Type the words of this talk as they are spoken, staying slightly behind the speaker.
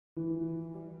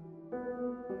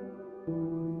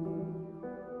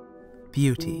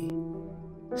Beauty.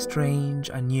 Strange,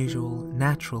 unusual,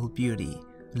 natural beauty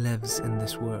lives in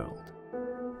this world.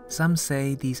 Some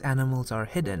say these animals are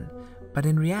hidden, but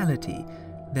in reality,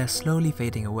 they're slowly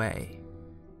fading away.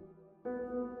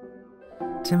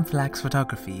 Tim Flach's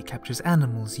photography captures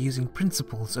animals using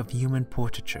principles of human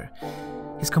portraiture.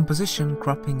 His composition,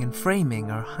 cropping, and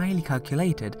framing are highly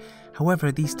calculated,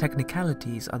 however, these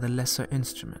technicalities are the lesser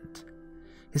instrument.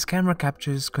 His camera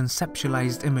captures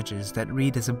conceptualized images that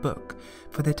read as a book,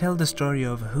 for they tell the story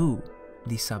of who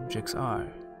these subjects are.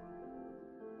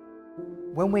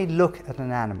 When we look at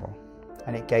an animal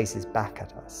and it gazes back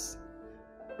at us,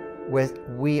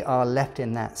 we are left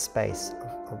in that space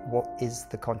of what is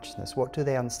the consciousness, what do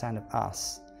they understand of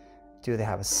us? Do they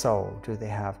have a soul? Do they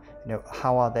have,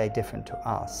 how are they different to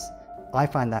us? I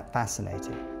find that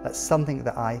fascinating. That's something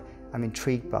that I am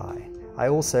intrigued by. I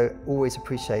also always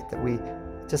appreciate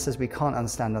that just as we can't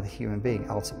understand another human being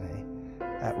ultimately,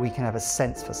 we can have a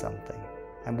sense for something.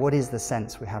 And what is the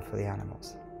sense we have for the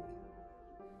animals?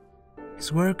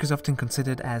 His work is often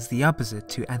considered as the opposite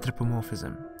to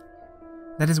anthropomorphism.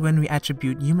 That is when we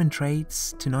attribute human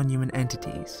traits to non-human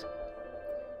entities.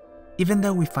 Even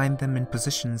though we find them in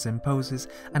positions and poses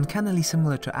uncannily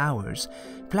similar to ours,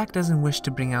 Flach doesn't wish to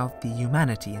bring out the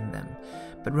humanity in them,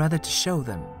 but rather to show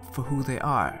them for who they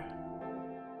are.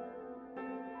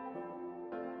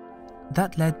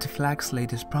 That led to Flach's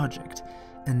latest project,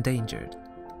 Endangered,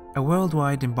 a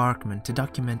worldwide embarkment to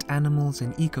document animals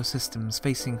and ecosystems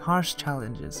facing harsh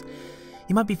challenges.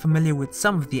 You might be familiar with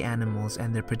some of the animals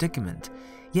and their predicament,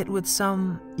 yet with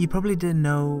some, you probably didn't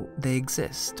know they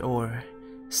exist or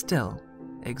still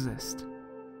exist.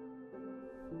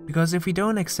 Because if we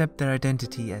don't accept their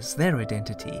identity as their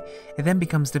identity, it then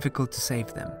becomes difficult to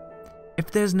save them.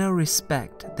 If there's no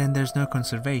respect, then there's no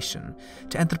conservation.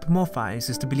 To anthropomorphize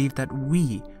is to believe that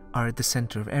we are at the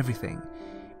center of everything,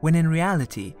 when in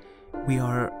reality, we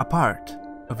are a part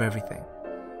of everything.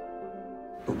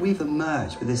 But we've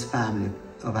emerged with this family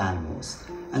of animals,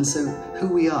 and so who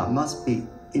we are must be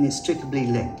inextricably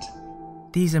linked.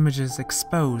 These images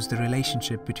expose the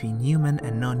relationship between human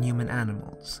and non-human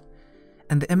animals.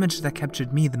 And the image that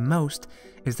captured me the most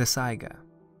is the saiga.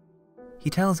 He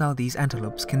tells how these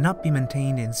antelopes cannot be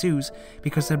maintained in zoos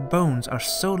because their bones are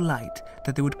so light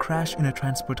that they would crash in a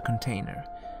transport container.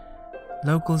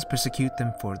 Locals persecute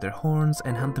them for their horns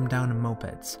and hunt them down in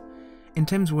mopeds. In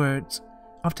Tim's words,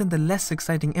 often the less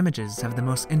exciting images have the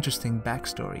most interesting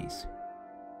backstories.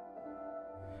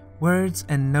 Words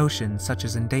and notions such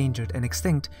as endangered and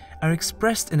extinct are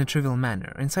expressed in a trivial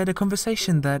manner inside a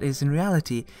conversation that is in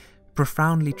reality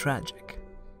profoundly tragic.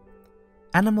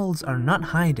 Animals are not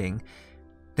hiding,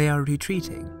 they are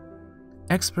retreating.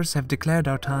 Experts have declared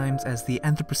our times as the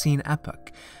Anthropocene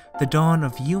epoch, the dawn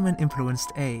of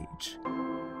human-influenced age.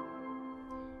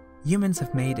 Humans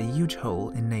have made a huge hole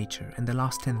in nature in the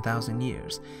last 10,000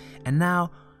 years, and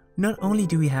now not only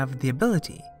do we have the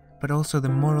ability, but also the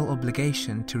moral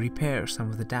obligation to repair some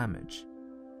of the damage.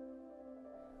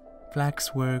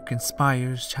 Flach's work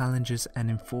inspires, challenges,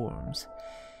 and informs.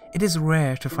 It is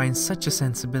rare to find such a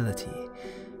sensibility,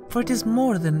 for it is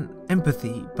more than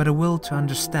empathy, but a will to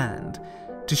understand,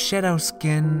 to shed our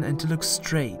skin and to look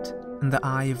straight in the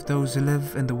eye of those who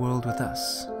live in the world with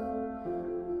us,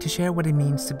 to share what it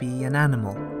means to be an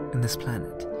animal in this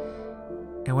planet,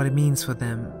 and what it means for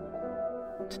them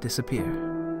to disappear.